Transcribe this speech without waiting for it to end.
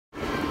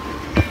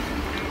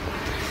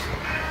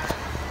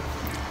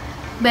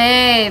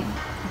Babe.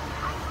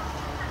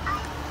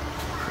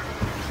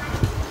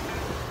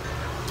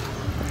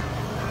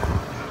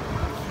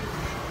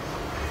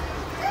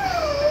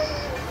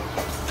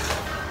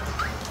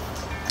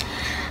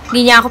 Hindi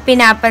niya ako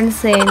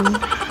pinapansin.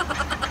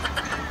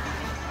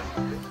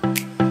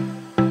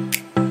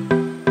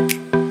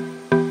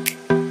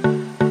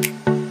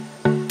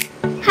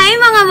 Hi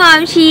mga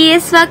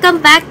momshies! Welcome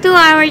back to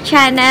our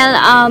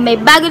channel. May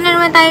bago na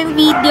naman tayong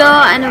video.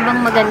 Ano bang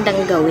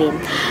magandang gawin?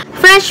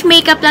 Fresh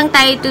makeup lang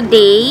tayo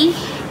today.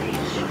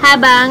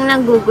 Habang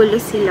nanggugulo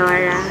si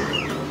Laura.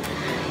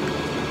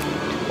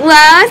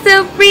 Wow!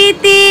 So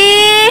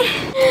pretty!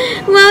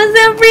 Wow!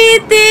 So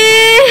pretty!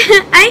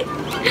 Ay!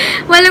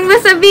 Walang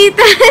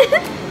masabitan.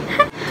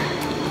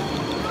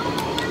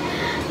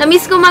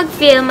 Namiss ko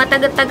mag-film.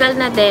 Matagal-tagal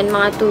na din.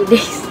 Mga 2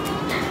 days.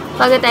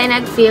 Pagka tayo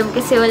nag-film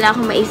kasi wala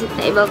akong maisip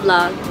na iba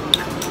vlog.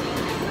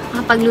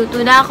 Nakapagluto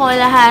na ako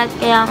lahat.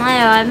 Kaya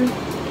ngayon,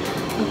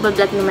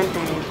 mag-vlog naman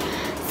tayo.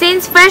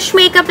 Since fresh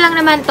makeup lang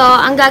naman to,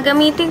 ang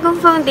gagamitin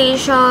kong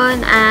foundation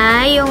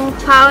ay yung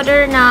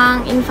powder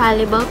ng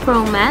Infallible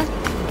Pro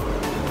Matte.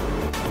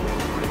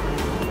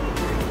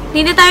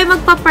 Hindi na tayo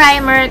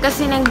magpa-primer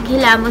kasi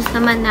naghilamos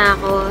naman na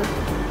ako.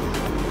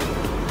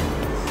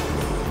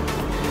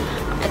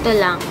 Ito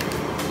lang.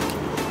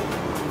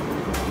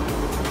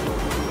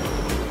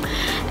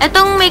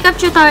 Itong makeup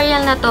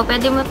tutorial na to,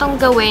 pwede mo tong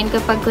gawin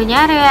kapag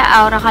kunyari,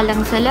 aura ka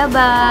lang sa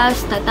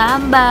labas,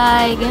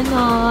 tatambay,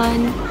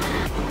 ganon.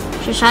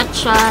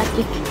 Shot-shot.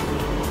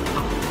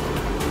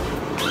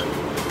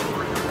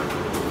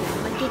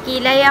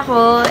 Kilay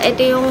ako.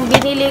 Ito yung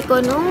binili ko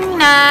nung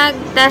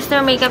nag-tester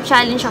makeup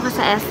challenge ako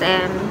sa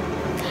SM.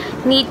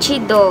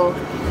 Nichido.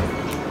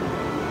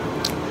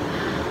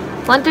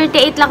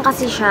 138 lang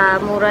kasi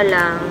siya. Mura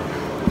lang.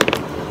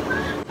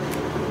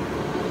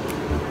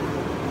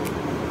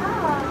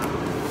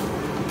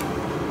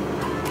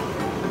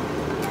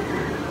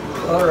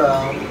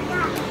 Alright.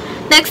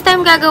 Next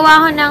time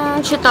gagawa ko ng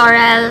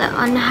tutorial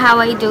on how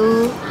I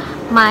do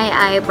my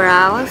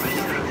eyebrows.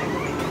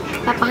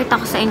 Papakita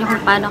ko sa inyo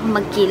kung paano ako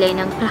magkilay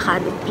ng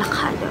plakado.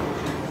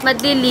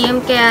 Madilim,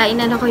 kaya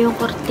inano ko yung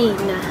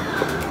kortina.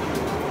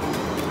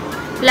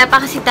 Wala pa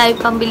kasi tayo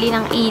pambili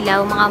ng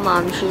ilaw, mga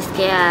momshies.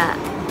 Kaya,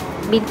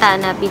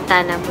 bintana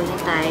muna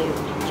tayo.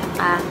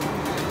 Tsaka,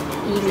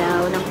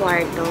 ilaw ng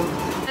kwarto.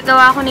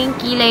 Nagawa ko na yung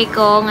kilay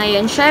ko.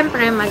 Ngayon,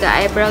 syempre,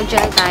 mag-eyebrow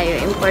gel tayo.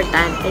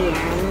 Importante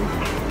yan.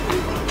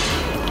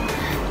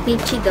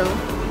 Nichido.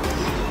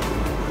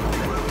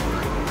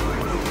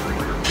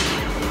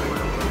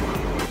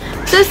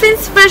 So,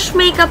 since fresh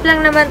makeup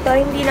lang naman to,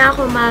 hindi na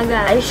ako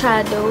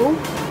mag-eyeshadow.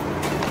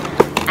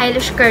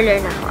 Eyelash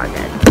curler na ako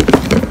agad.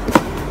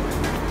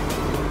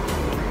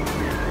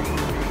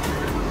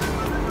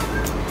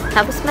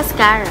 Tapos,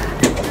 mascara.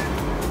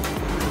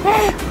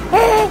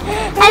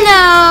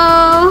 Hello!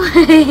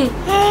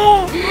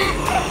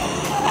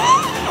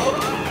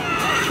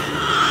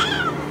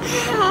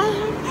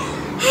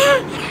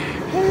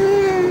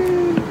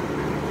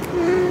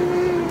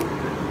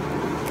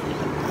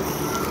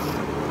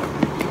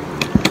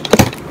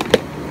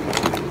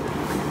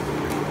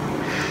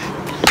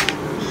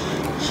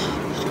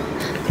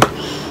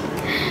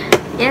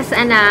 Yes,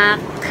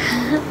 anak.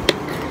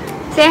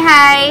 Say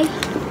hi.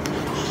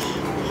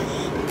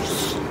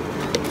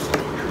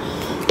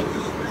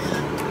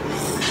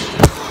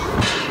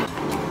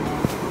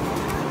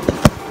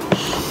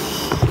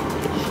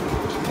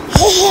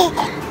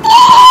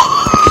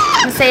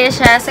 Masaya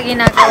siya sa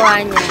ginagawa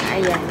niya.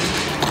 Ayan.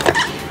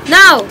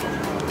 No!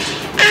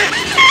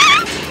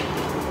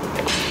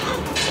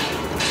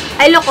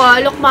 Ay, look, oh.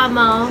 Look,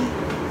 mama.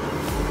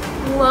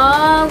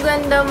 Wow,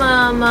 ganda,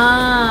 mama.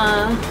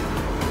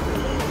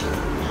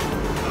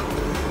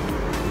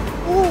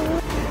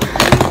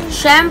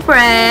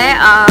 Siyempre,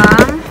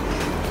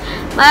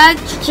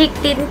 mag-cheek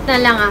tint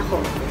na lang ako.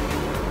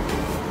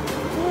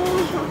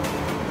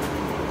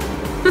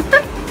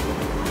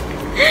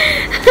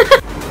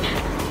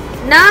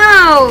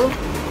 No!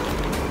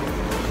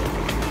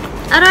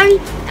 Aray!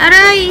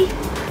 Aray!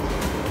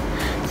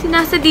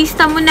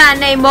 Sinasadista mo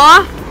nanay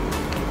mo?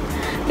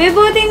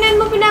 Bebo, tingnan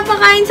mo,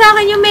 pinapakain sa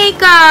akin yung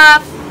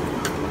makeup.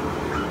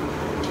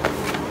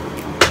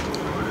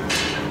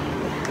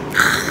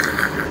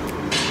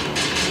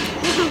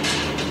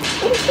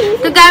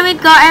 Ito gamit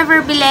ko,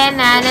 Ever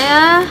Bilena,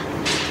 na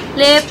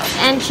lip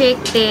and cheek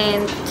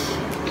tint.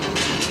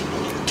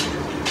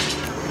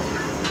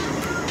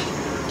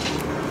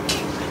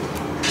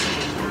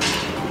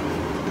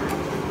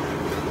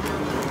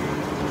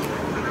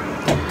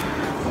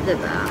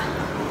 Diba?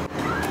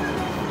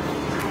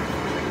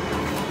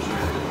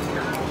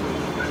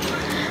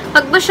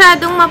 Pag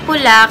masyadong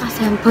mapula,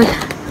 kasi ang pula,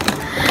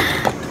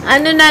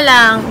 ano na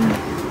lang,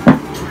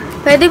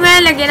 pwede mo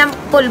yan lagyan ng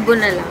pulbo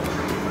na lang.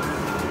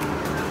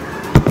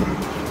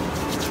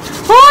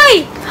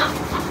 Hoy!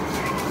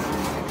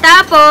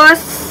 Tapos,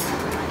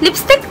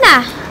 lipstick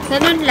na.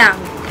 Ganun lang.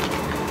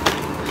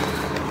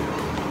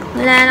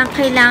 Wala nang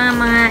kailangan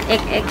mga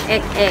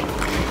ek.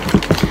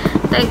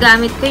 Ito,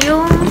 gamit ko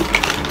yung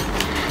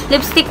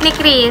lipstick ni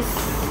Chris.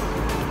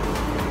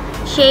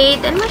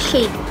 Shade. Ano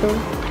shade to?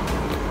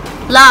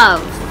 Love.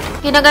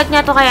 Kinagat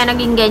niya to kaya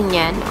naging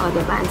ganyan. O,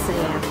 diba? Ang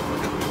saya.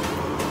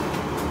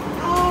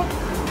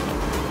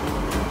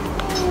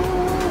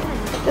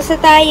 Ito sa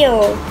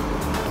tayo.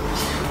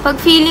 Pag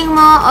feeling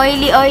mo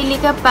oily-oily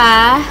ka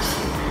pa,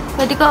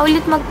 pwede ka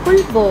ulit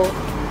magpulbo.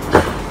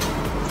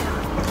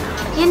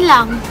 Yan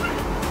lang.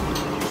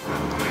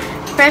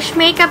 Fresh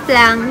makeup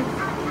lang.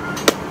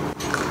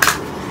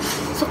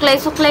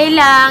 Suklay-suklay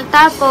lang.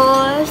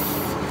 Tapos,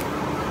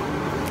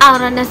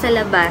 aura na sa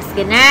labas.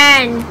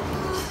 Ganan.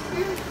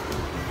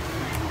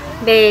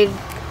 Babe.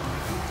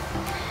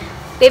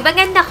 Babe, ang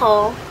ganda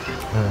ko.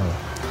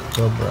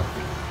 Sobra.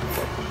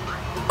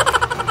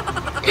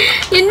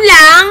 Yun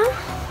lang.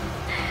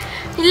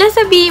 Yun lang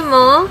sabihin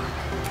mo.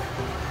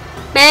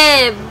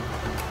 Babe.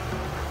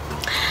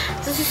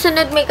 Sa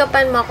susunod,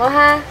 make-upan mo ko,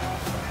 ha?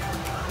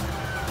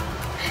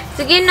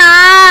 Sige na!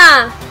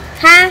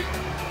 Ha?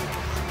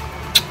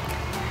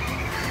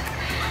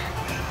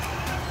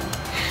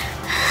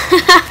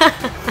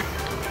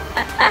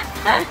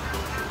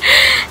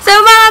 So,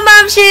 mga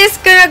momshies,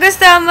 kung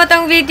nagustuhan mo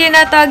tong video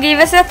na to,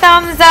 give us a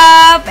thumbs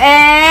up,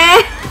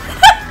 and...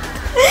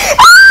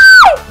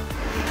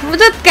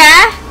 Butot ka?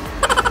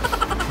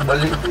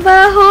 Balik.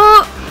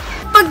 Baho!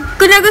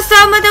 Kung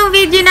nagustuhan mo tong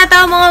video na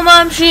to, mga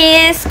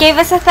momshies, give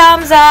us a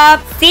thumbs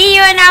up. See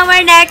you in our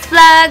next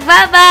vlog.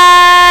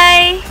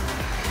 Bye-bye!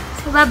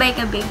 So, bye-bye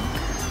ka, babe.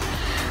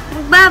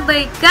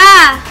 Bye-bye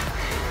ka!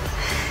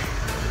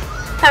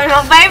 Sabi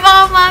mo, bye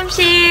mga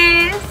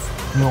momshies!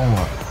 No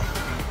nga.